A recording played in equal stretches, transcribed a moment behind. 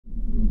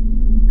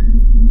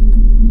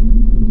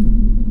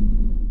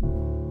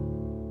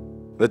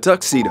The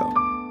tuxedo.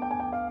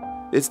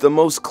 It's the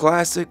most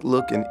classic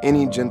look in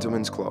any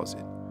gentleman's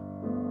closet.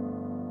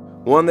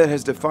 One that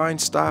has defined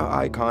style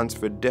icons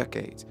for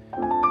decades.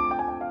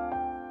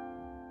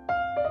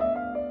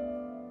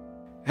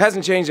 It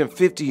hasn't changed in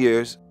 50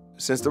 years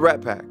since the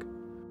Rat Pack.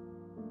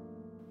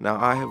 Now,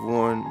 I have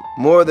worn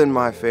more than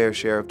my fair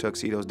share of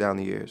tuxedos down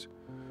the years.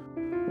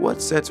 What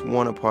sets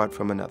one apart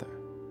from another?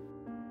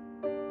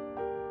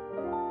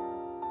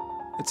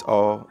 It's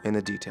all in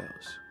the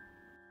details.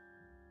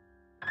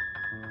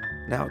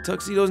 Now,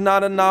 tuxedo is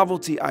not a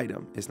novelty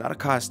item. It's not a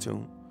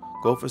costume.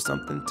 Go for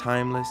something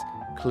timeless,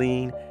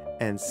 clean,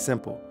 and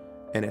simple.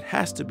 And it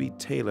has to be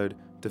tailored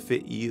to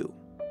fit you.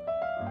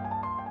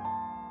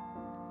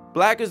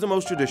 Black is the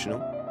most traditional,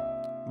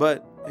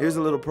 but here's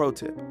a little pro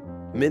tip.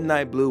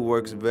 Midnight blue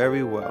works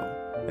very well,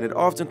 and it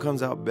often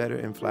comes out better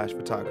in flash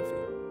photography.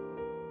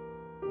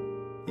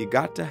 You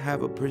got to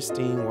have a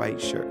pristine white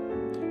shirt.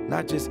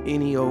 Not just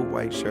any old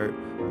white shirt,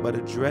 but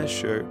a dress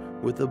shirt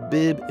with a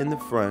bib in the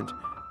front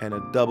and a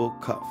double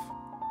cuff.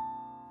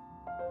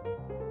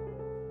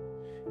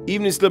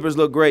 Evening slippers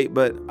look great,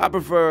 but I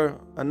prefer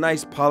a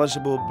nice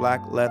polishable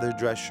black leather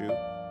dress shoe.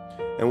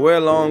 And wear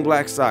long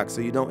black socks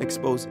so you don't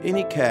expose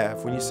any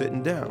calf when you're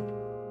sitting down.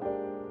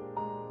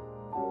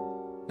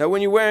 Now,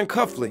 when you're wearing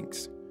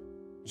cufflinks,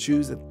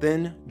 choose a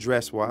thin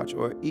dress watch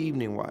or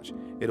evening watch.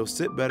 It'll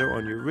sit better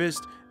on your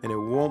wrist and it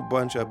won't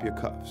bunch up your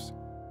cuffs.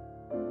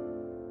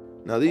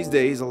 Now, these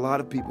days, a lot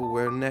of people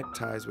wear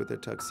neckties with their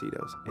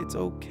tuxedos. It's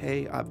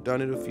okay, I've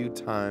done it a few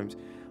times,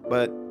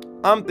 but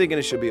I'm thinking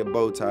it should be a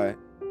bow tie.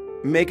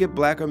 Make it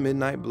black or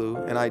midnight blue,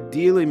 and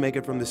ideally make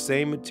it from the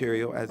same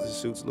material as the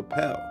suit's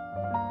lapel.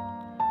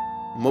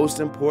 Most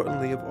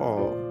importantly of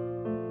all,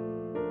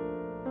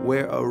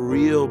 wear a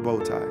real bow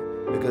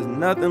tie, because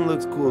nothing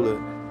looks cooler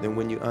than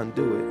when you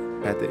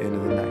undo it at the end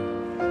of the night.